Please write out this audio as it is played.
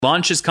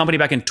launched his company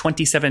back in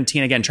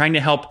 2017, again, trying to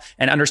help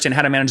and understand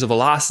how to manage the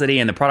velocity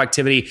and the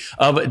productivity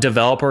of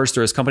developers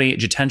through his company,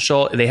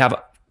 Gitential. They have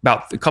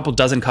about a couple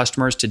dozen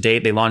customers to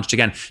date. They launched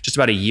again just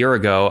about a year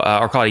ago,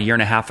 or call it a year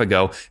and a half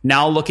ago.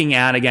 Now looking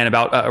at again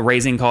about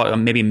raising call it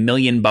maybe $1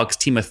 million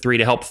team of 3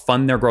 to help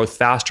fund their growth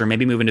faster,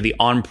 maybe move into the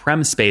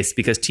on-prem space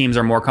because teams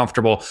are more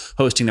comfortable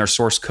hosting their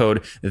source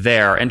code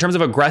there. In terms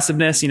of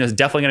aggressiveness, it's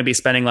definitely going to be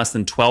spending less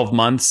than 12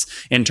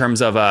 months in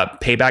terms of a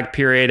payback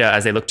period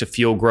as they look to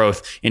fuel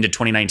growth into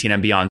 2019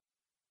 and beyond.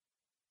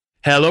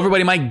 Hello,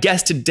 everybody. My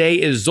guest today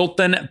is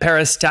Zoltan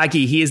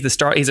Paraschihi. He's a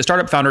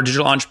startup founder,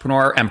 digital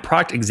entrepreneur, and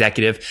product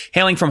executive,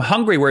 hailing from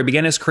Hungary, where he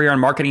began his career in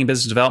marketing and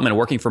business development,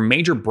 working for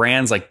major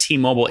brands like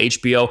T-Mobile,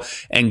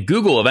 HBO, and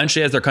Google,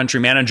 eventually as their country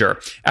manager.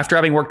 After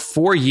having worked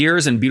 4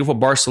 years in beautiful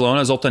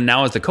Barcelona, Zoltan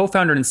now is the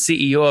co-founder and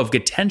CEO of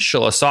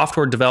Gitential, a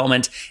software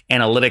development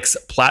analytics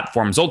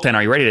platform. Zoltan,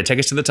 are you ready to take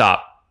us to the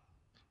top?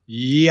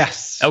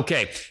 Yes.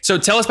 Okay. So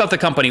tell us about the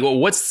company. Well,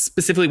 what's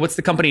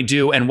the company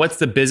do and what's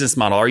the business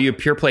model? Are you a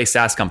pure play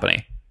SaaS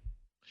company?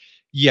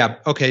 Yeah.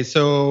 Okay.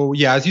 So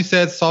as you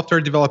said, software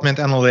development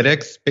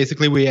analytics.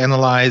 Basically, we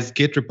analyze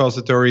Git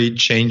repository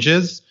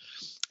changes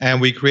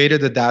and we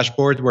created a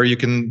dashboard where you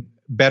can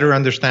better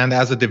understand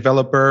as a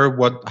developer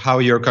how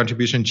your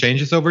contribution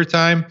changes over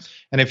time.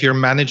 And if you're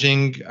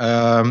managing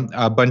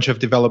a bunch of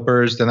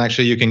developers, then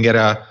actually you can get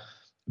a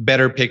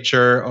better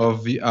picture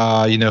of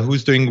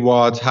who's doing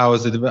what, how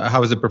is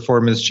the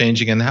performance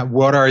changing, and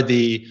what are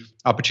the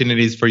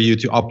opportunities for you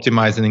to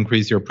optimize and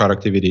increase your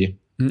productivity.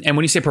 And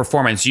when you say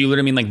performance, you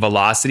literally mean like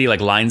velocity, like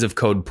lines of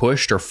code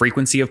pushed or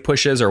frequency of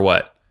pushes or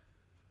what?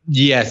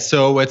 Yes.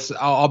 So it's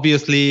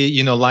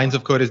obviously, lines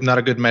of code is not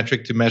a good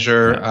metric to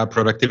measure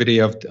productivity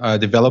of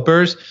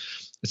developers.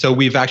 So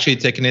we've actually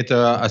taken it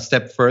a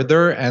step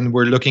further, and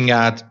we're looking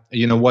at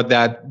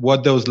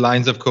what those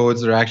lines of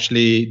codes are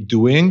actually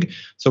doing.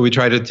 So we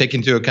try to take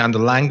into account the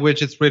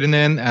language it's written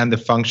in and the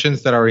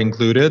functions that are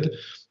included.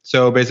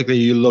 So basically,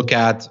 you look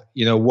at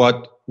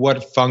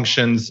what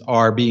functions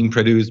are being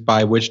produced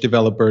by which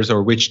developers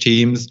or which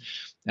teams,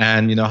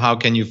 and how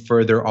can you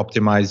further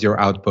optimize your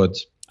output.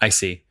 I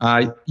see.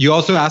 You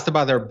also asked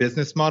about our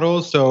business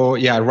model. So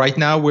right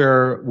now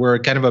we're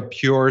kind of a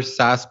pure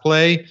SaaS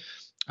play.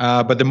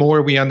 But the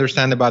more we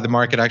understand about the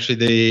market,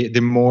 actually,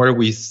 the more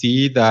we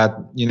see that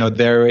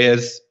there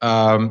is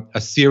a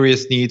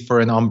serious need for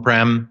an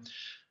on-prem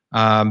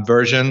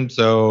version.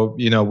 So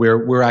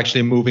we're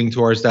actually moving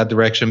towards that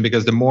direction,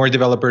 because the more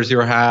developers you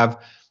have,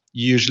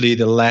 usually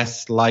the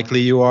less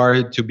likely you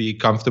are to be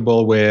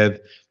comfortable with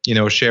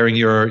sharing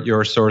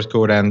your source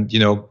code, and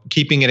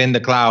keeping it in the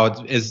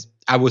cloud is.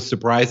 I was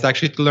surprised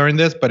actually to learn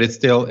this, but it's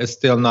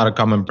still not a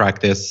common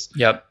practice.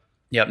 Yep,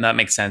 that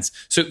makes sense.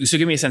 So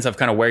give me a sense of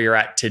kind of where you're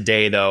at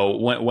today, though.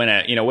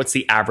 What's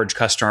the average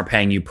customer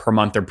paying you per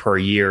month or per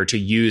year to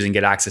use and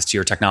get access to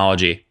your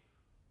technology?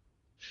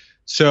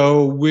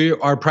 So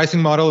our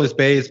pricing model is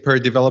based per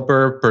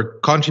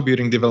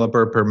contributing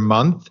developer per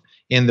month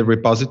in the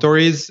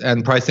repositories,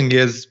 and pricing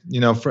is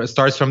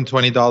starts from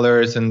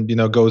 $20 and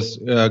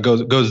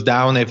goes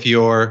down if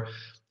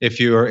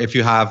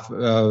you have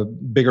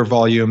bigger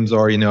volumes,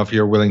 or if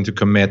you're willing to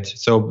commit.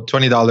 So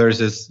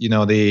 $20 is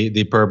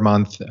the per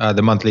month,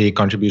 the monthly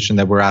contribution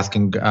that we're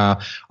asking.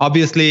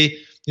 Obviously,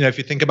 if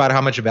you think about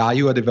how much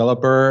value a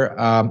developer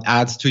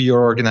adds to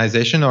your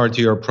organization or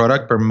to your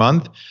product per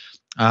month,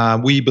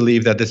 we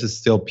believe that this is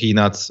still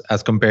peanuts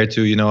as compared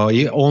to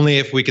only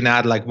if we can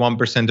add like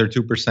 1% or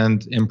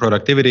 2% in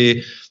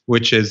productivity,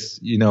 which is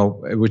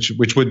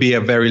which would be a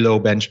very low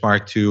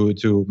benchmark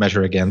to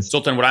measure against.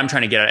 Zoltan, what I'm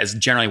trying to get at is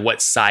generally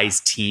what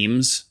size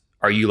teams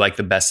are you like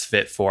the best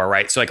fit for,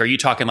 right? So like, are you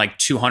talking like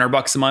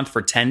 $200 a month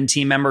for 10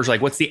 team members? Like,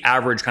 what's the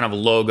average kind of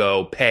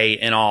logo pay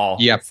in all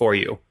for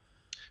you?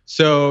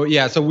 So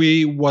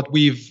what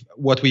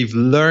we've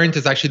learned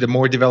is actually the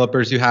more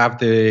developers you have,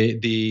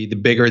 the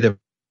bigger the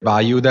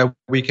value that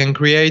we can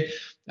create.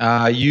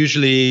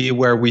 Usually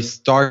where we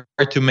start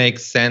to make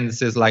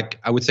sense is like,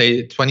 I would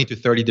say 20 to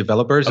 30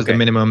 developers is the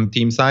minimum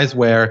team size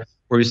where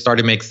we start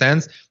to make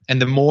sense.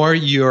 And the more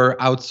you're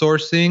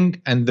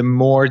outsourcing and the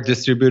more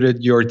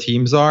distributed your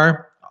teams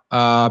are,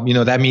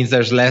 that means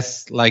there's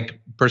less like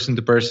person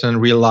to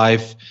person, real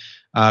life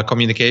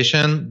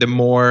communication. The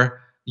more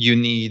you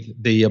need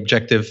the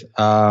objective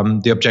values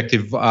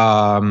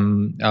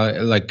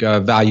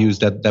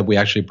that we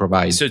actually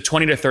provide. So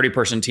 20 to 30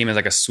 person team is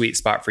like a sweet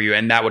spot for you.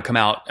 And that would come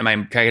out, can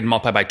I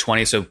multiply by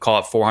 20? So call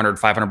it $400,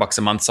 $500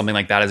 a month, something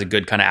like that is a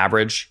good kind of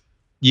average.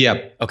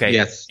 Yeah. Okay.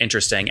 Yes.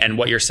 Interesting. And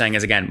what you're saying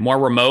is, again, more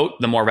remote,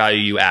 the more value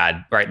you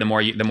add, right? The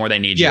more they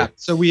need you. Yeah.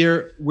 So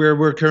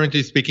we're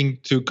currently speaking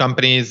to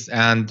companies,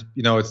 and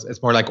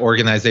it's more like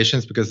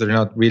organizations, because they're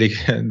not really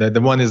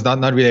the one is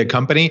not really a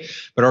company,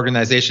 but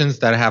organizations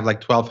that have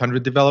like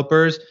 1,200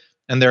 developers,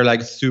 and they're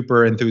like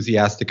super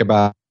enthusiastic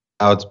about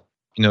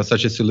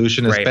such a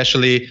solution. Right.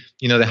 Especially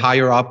the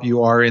higher up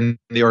you are in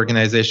the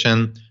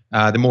organization,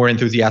 the more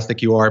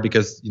enthusiastic you are,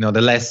 because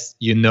the less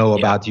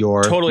about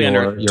your totally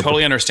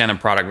understand the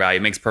product value.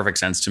 Makes perfect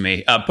sense to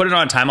me. Put it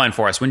on a timeline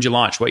for us. When did you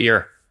launch? What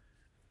year?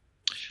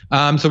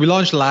 So we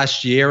launched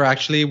last year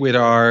actually with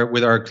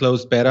our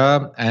closed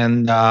beta,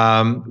 and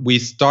we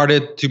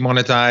started to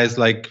monetize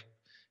like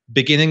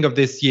beginning of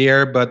this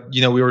year, but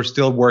we were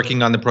still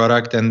working on the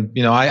product, and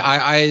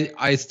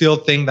I still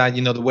think that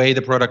the way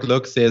the product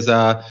looks is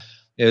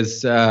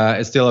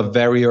still a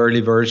very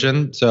early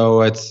version.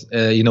 So it's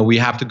we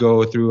have to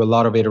go through a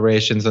lot of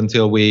iterations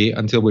until we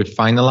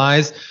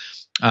finalize.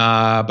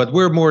 But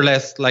we're more or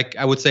less, like,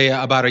 I would say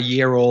about a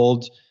year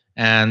old,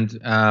 and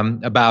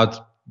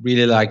about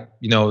really like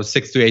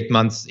 6 to 8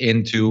 months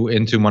into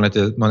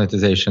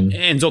monetization.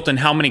 And Zoltan,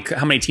 how many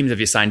teams have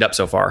you signed up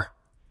so far?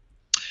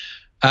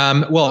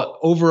 Well,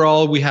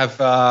 overall, we have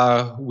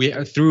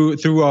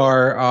through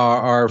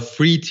our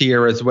free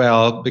tier as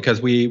well,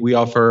 because we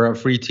offer a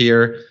free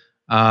tier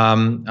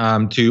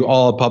to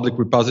all public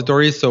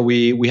repositories. So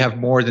we have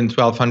more than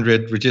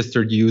 1,200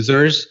 registered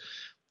users.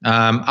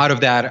 Out of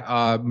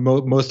that,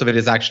 most of it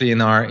is actually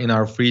in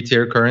our free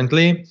tier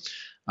currently.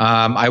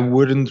 I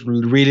wouldn't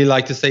really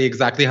like to say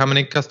exactly how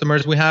many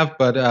customers we have,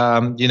 but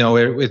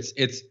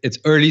it's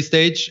early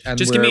stage. And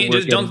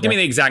don't give me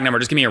the exact number.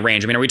 Just give me a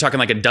range. I mean, are we talking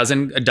like a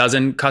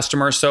dozen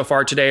customers so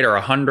far to date, or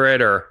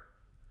 100, or?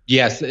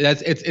 Yes,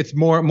 it's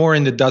more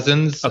in the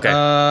dozens, okay,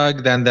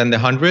 than the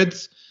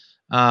hundreds.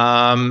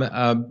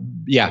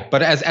 Yeah,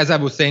 but as I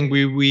was saying,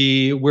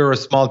 we're a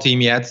small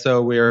team yet,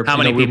 so we're how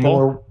many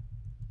people?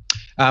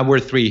 We're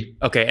 3.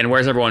 Okay, and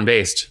where's everyone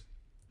based?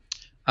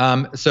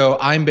 So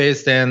I'm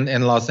based in the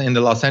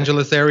Los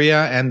Angeles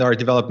area, and our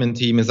development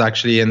team is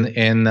actually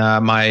in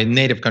my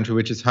native country,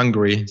 which is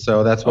Hungary.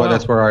 So that's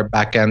where our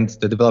backend,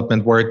 the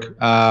development work,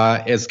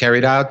 is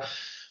carried out.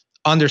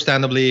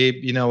 Understandably,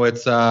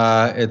 it's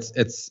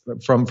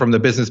from the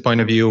business point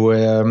of view,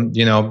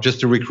 just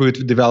to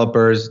recruit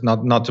developers,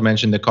 not to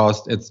mention the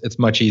cost, it's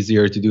much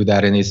easier to do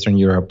that in Eastern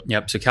Europe.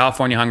 Yep. So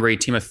California, Hungary,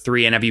 team of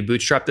 3, and have you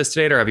bootstrapped this to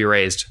date, or have you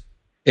raised?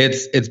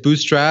 It's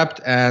bootstrapped,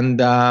 and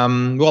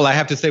well, I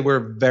have to say we're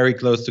very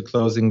close to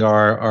closing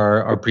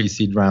our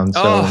pre-seed round.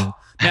 So. Oh,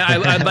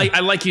 man,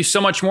 I like you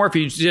so much more if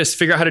you just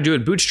figure out how to do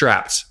it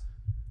bootstrapped.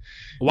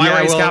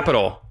 Why raise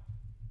capital?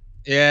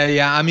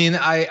 Yeah. I mean,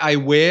 I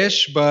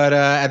wish, but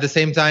at the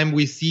same time,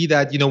 we see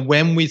that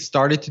when we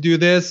started to do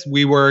this,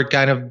 we were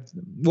kind of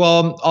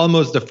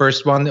almost the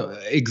first one.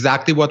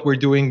 Exactly what we're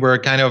doing, we're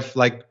kind of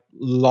like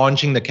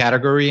launching the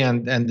category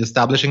and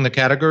establishing the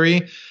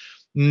category.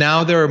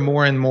 Now there are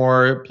more and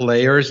more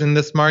players in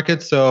this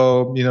market,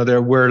 so we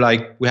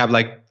have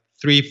like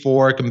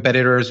 3-4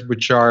 competitors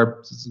which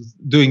are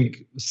doing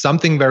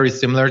something very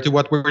similar to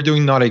what we're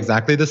doing, not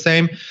exactly the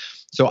same.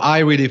 So I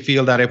really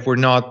feel that if we're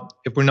not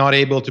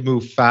able to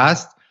move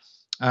fast,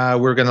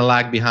 we're going to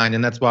lag behind,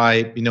 and that's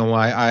why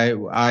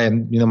I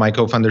and my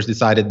co-founders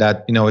decided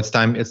that it's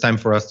time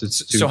for us to.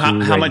 So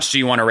how much do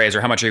you want to raise,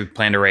 or how much do you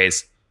plan to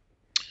raise?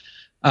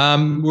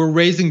 We're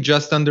raising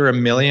just under $1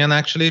 million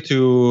actually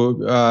to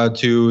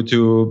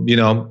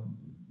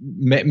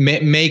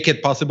make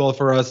it possible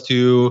for us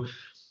to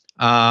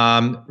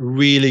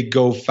really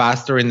go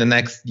faster in the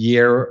next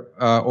year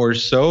or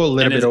so, a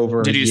little bit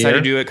over. Did you decide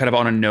to do it kind of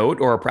on a note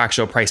or a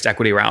actual priced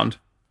equity round?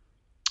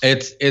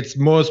 It's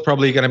most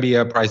probably going to be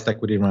a priced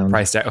equity round.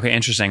 Okay,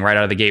 interesting. Right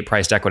out of the gate,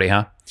 priced equity,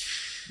 huh?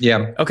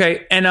 Yeah.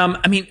 Okay, and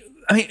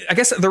I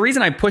guess the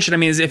reason I push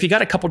it, is if you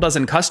got a couple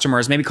dozen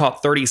customers, maybe call it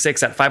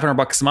 36 at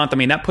 $500 a month.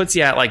 That puts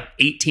you at like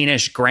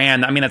 18-ish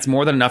grand. That's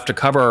more than enough to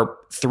cover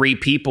 3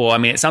 people.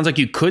 It sounds like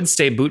you could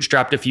stay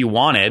bootstrapped if you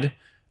wanted,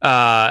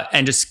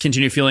 and just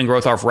continue fueling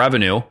growth off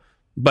revenue,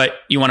 but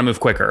you want to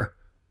move quicker.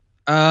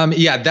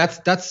 Yeah,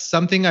 that's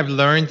something I've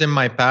learned in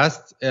my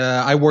past.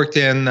 I worked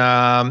in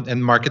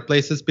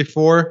marketplaces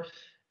before.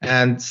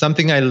 And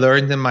something I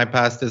learned in my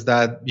past is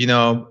that,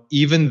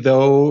 even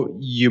though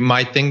you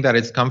might think that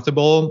it's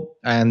comfortable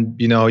and,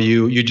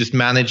 you just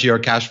manage your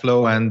cash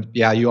flow and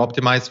you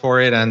optimize for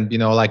it and,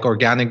 like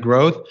organic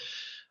growth,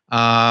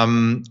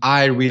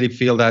 I really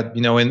feel that,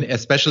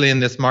 especially in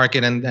this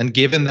market and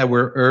given that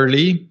we're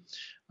early,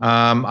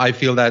 I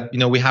feel that,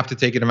 we have to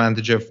take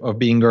advantage of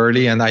being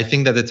early. And I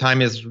think that the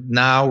time is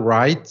now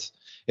right.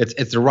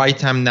 It's the right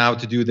time now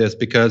to do this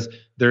because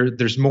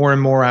there's more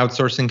and more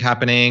outsourcing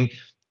happening.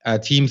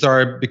 Teams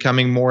are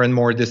becoming more and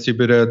more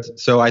distributed.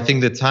 So I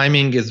think the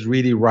timing is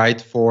really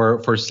right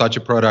for such a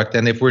product.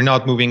 And if we're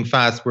not moving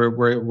fast, we're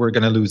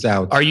going to lose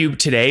out. Are you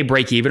today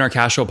break even or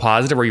cash flow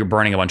positive, or you're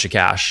burning a bunch of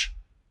cash?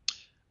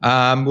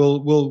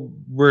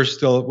 We're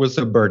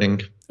still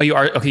burning. Oh, you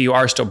are? Okay, you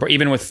are still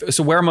even with.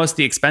 So where are most of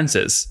the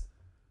expenses?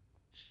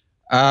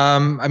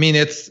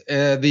 It's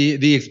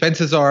the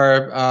expenses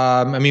are.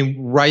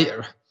 Right.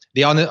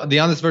 The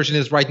honest version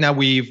is right now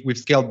we've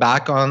scaled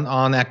back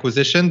on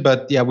acquisition,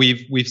 but yeah,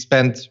 we've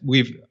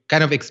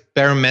kind of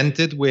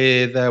experimented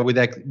with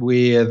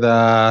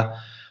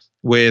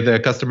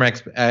customer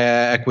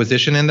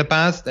acquisition in the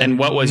past. And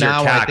what was your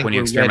CAC when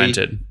you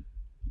experimented?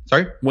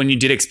 Sorry? When you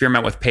did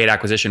experiment with paid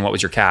acquisition, what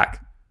was your CAC?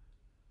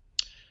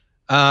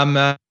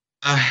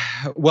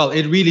 Well,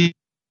 it really.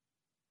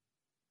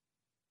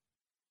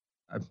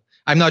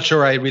 I'm not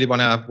sure I really want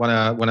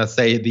to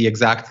say the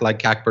exact like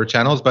CAC per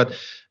channels, but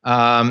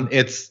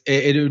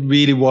It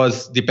really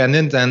was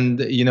dependent,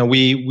 and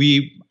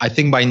I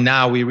think by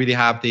now we really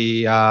have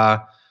the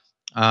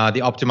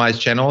optimized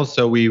channels,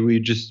 so we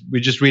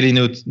just really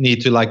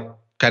need to like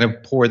kind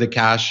of pour the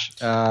cash.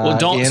 Well,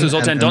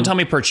 Zoltan, don't tell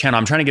me per channel.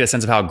 I'm trying to get a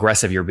sense of how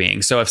aggressive you're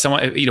being. So if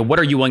someone, what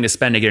are you willing to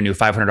spend to get a new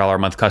 $500 a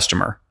month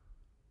customer?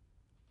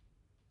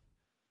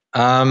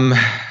 I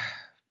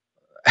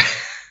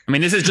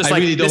mean, this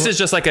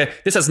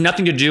has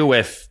nothing to do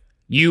with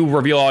you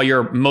reveal all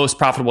your most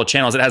profitable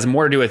channels. It has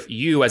more to do with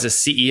you as a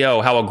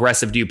CEO. How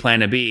aggressive do you plan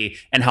to be,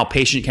 and how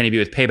patient can you be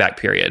with payback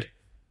period?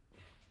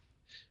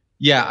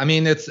 Yeah, I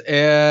mean, it's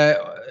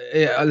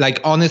like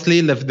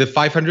honestly, the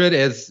 500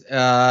 is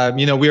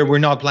we're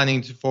not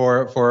planning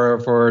for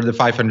the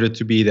 500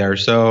 to be there.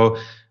 So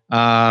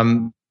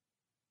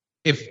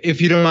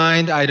if you don't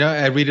mind,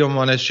 I really don't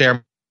want to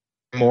share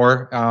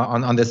more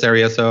on this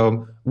area.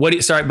 So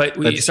it's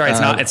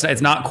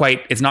not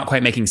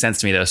quite making sense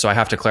to me though. So I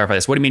have to clarify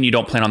this. What do you mean you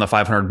don't plan on the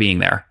 500 being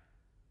there?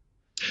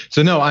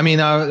 So no, I mean,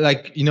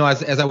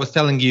 as I was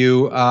telling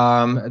you,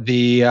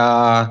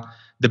 the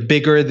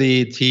bigger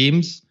the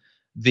teams,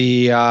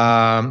 the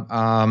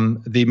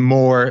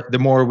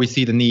more we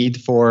see the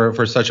need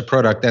for such a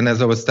product. And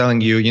as I was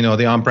telling you,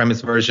 the on-premise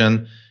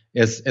version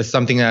is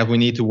something that we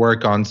need to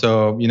work on.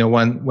 So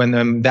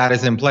when that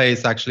is in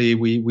place, actually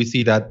we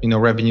see that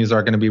revenues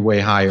are going to be way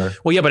higher.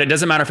 Well, yeah, but it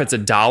doesn't matter if it's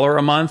 $1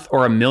 a month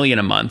or $1 million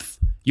a month.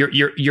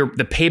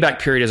 The payback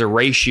period is a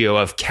ratio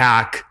of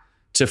CAC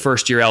to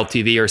first year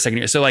LTV or second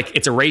year. So like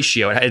it's a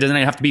ratio. It doesn't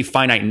have to be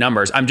finite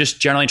numbers. I'm just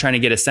generally trying to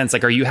get a sense.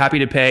 Like, are you happy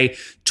to pay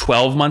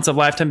 12 months of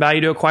lifetime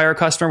value to acquire a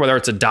customer, whether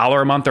it's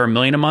 $1 a month or $1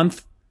 million a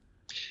month?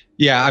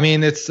 Yeah, I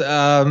mean,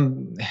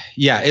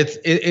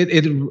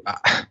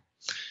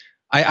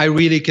 I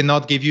really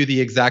cannot give you the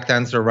exact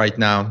answer right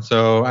now.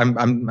 So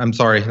I'm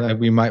sorry.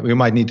 We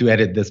might need to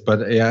edit this,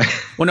 but yeah.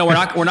 Well, no, we're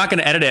not going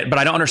to edit it, but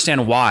I don't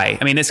understand why.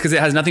 I mean, it's because it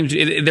has nothing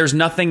to. There's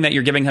nothing that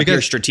you're giving up here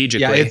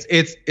strategically. Yeah,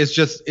 it's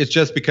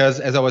just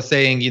because, as I was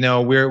saying,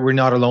 we're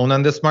not alone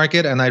on this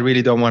market, and I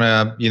really don't want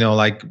to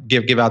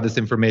give out this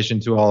information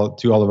to all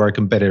of our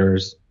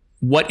competitors.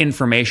 What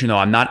information though?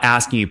 I'm not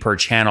asking you per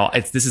channel.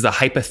 This is a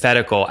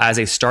hypothetical. As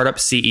a startup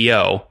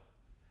CEO,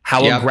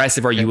 how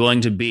aggressive are you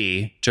willing to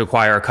be to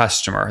acquire a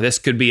customer? This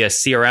could be a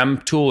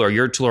CRM tool or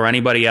your tool or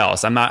anybody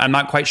else. I'm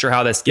not quite sure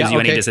how this gives you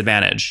any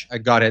disadvantage. I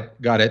got it.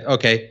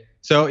 Okay.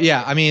 So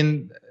yeah, I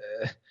mean,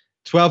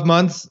 12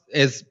 months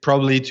is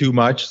probably too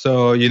much.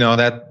 So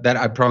that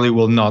I probably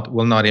will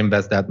not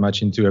invest that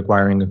much into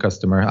acquiring a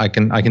customer. I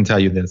can tell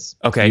you this.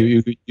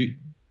 Okay.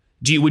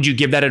 Would you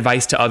give that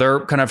advice to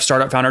other kind of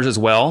startup founders as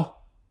well?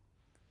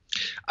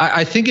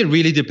 I think it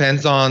really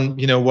depends on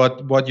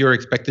what your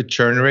expected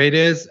churn rate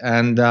is,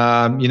 and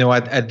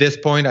at this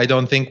point, I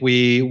don't think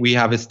we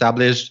have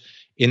established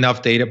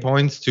enough data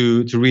points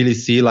to really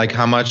see like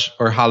how much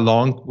or how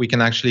long we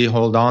can actually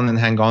hold on and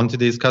hang on to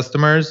these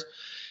customers,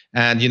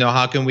 and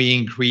how can we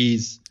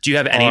increase. Do you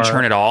have any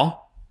churn at all?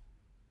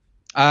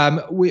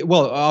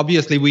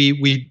 Obviously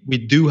we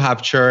do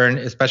have churn,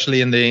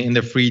 especially in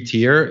the free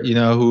tier,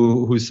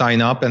 who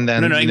sign up and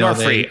then no, ignore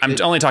free. I'm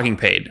only talking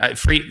paid.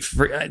 Free,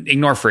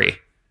 ignore free.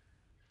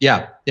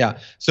 Yeah.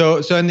 So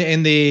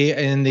in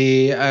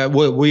the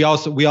we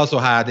also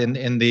had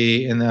in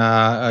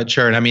the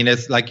churn. I mean,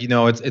 it's like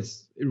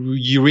it's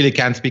you really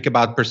can't speak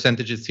about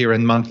percentages here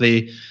in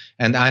monthly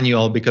and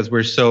annual because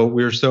we're so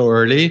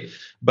early.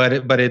 But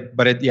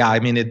it yeah. I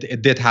mean,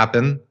 it did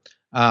happen.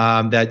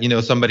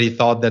 That somebody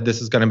thought that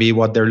this is going to be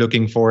what they're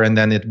looking for, and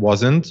then it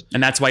wasn't.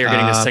 And that's why you're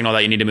getting the signal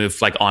that you need to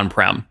move like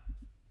on-prem.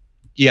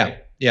 Yeah.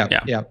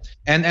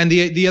 And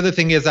the other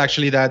thing is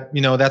actually that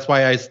that's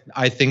why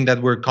I think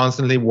that we're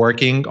constantly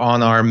working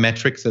on our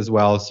metrics as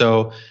well.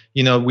 So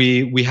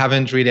we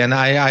haven't really, and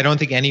I don't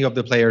think any of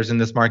the players in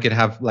this market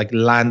have like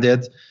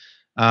landed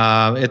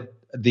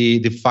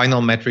the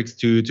final metrics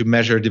to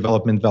measure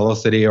development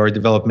velocity or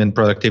development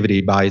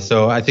productivity by.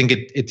 So I think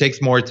it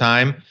takes more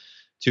time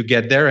to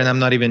get there, and I'm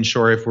not even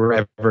sure if we're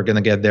ever going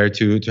to get there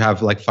to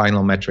have like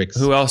final metrics.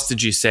 Who else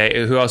would you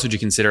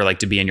consider like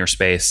to be in your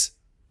space?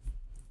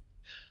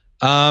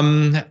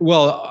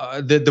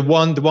 The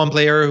one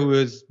player who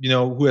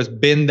has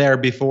been there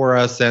before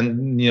us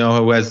and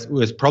who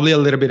is probably a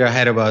little bit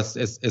ahead of us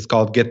is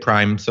called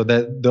GitPrime. So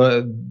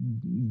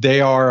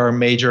they are our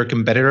major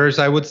competitors,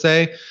 I would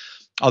say.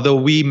 Although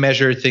we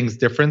measure things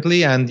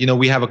differently, and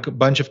we have a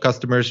bunch of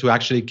customers who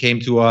actually came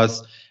to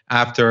us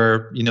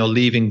after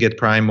leaving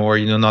GitPrime or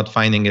not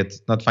finding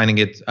it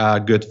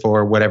good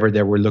for whatever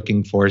they were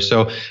looking for.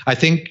 So I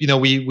think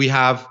we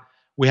have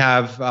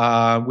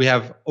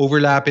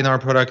overlap in our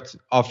product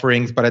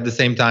offerings, but at the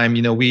same time,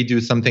 we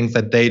do some things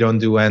that they don't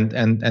do,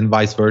 and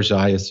vice versa,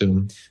 I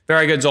assume.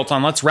 Very good,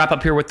 Zoltan. Let's wrap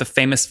up here with the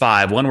famous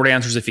 5. One-word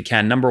answers if you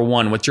can. Number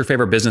 1, what's your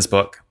favorite business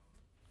book?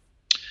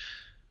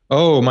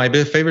 Oh, my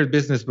favorite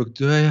business book.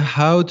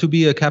 How to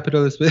be a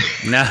capitalist?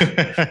 No,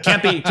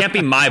 can't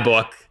be my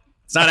book.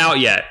 It's not out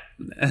yet.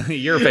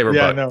 Your favorite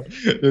Yeah, book.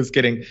 no, just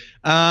kidding.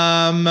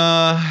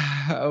 Well,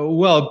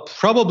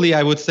 probably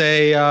I would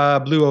say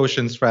Blue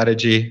Ocean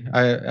Strategy.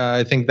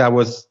 I think that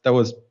was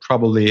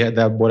probably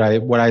what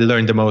I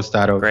learned the most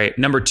out of. Great.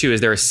 Number 2,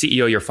 is there a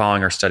CEO you're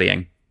following or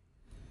studying?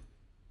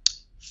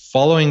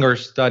 Following or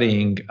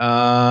studying?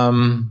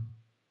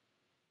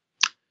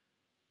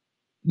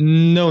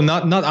 No,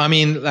 not. I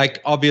mean, like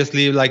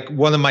obviously, like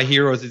one of my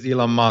heroes is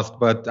Elon Musk,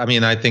 but I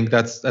mean, I think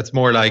that's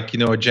more like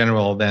a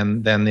general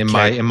than in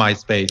my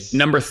space.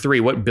 Number 3,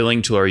 what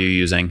billing tool are you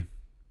using?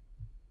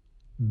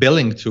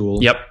 Billing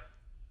tool. Yep.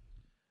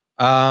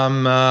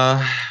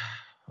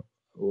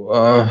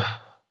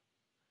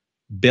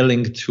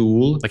 Billing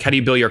tool. Like, how do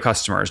you bill your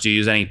customers? Do you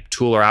use any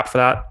tool or app for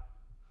that?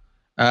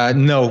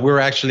 No, we're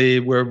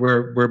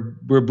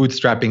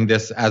bootstrapping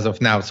this as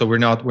of now, so we're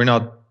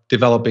not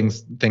developing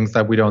things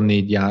that we don't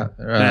need yet.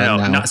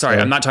 No, sorry,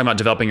 I'm not talking about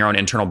developing your own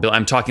internal bill.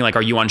 I'm talking like,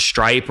 are you on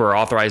Stripe or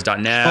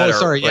Authorize.net? Oh,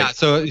 sorry, yeah.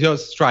 So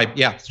Stripe,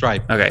 yeah,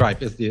 Stripe. Okay.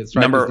 Stripe is the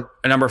number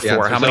 4.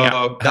 Yeah,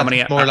 how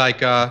many? More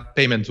like a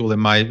payment tool in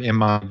my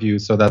view.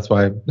 So that's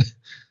why.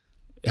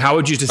 How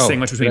would you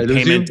distinguish between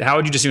payment? How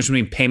would you distinguish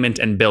between payment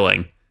and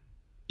billing?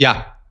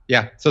 Yeah.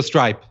 So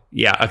Stripe.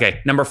 Yeah.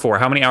 Okay. Number 4.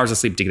 How many hours of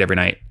sleep do you get every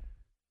night?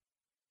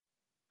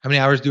 How many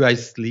hours do I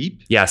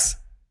sleep? Yes.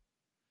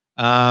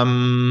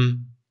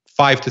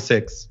 5 to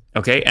 6.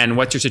 Okay. And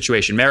what's your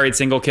situation? Married,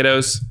 single,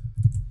 kiddos?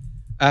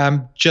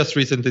 Just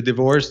recently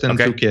divorced and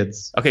 2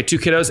 kids. Okay. 2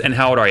 kiddos. And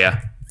how old are you?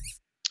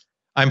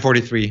 I'm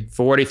 43.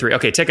 43.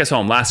 Okay. Take us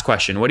home. Last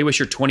question. What do you wish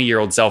your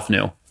 20-year-old self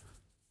knew?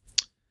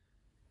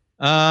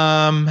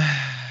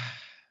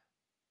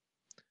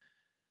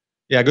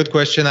 Yeah, good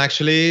question.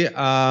 Actually,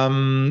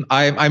 I'm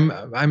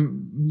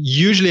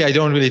usually I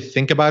don't really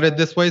think about it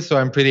this way, so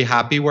I'm pretty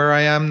happy where I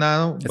am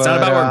now. It's not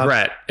about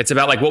regret. It's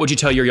about like, what would you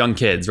tell your young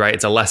kids, right?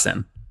 It's a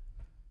lesson.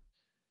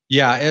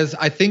 Yeah,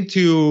 I think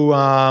to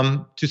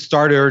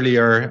start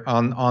earlier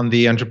on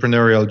the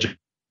entrepreneurial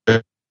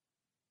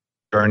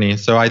journey.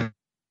 So I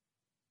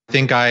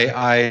think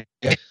I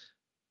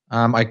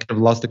kind of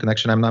lost the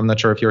connection. I'm not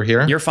sure if you're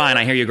here. You're fine.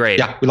 I hear you great.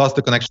 Yeah, we lost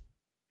the connection.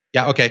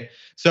 Yeah. Okay.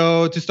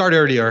 So to start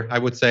earlier, I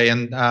would say,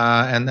 and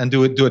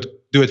do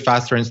it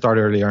faster and start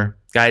earlier.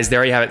 Guys,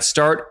 there you have it.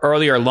 Start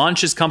earlier.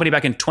 Launched his company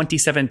back in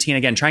 2017.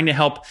 Again, trying to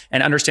help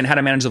and understand how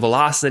to manage the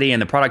velocity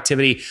and the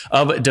productivity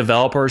of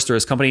developers through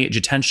his company,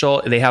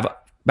 Jutential. They have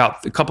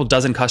about a couple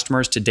dozen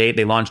customers to date.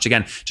 They launched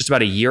again just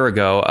about a year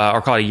ago,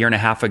 or call it a year and a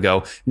half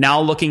ago. Now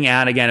looking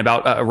at again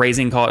about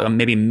raising call it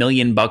maybe $1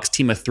 million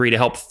team of 3 to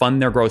help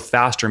fund their growth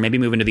faster, maybe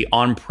move into the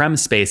on-prem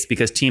space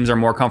because teams are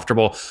more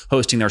comfortable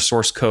hosting their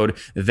source code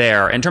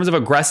there. In terms of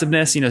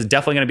aggressiveness, it's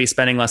definitely going to be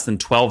spending less than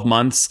 12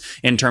 months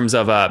in terms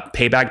of a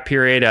payback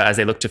period as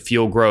they look to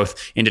fuel growth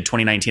into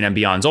 2019 and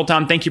beyond.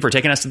 Zoltan, thank you for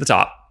taking us to the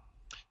top.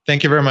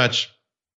 Thank you very much.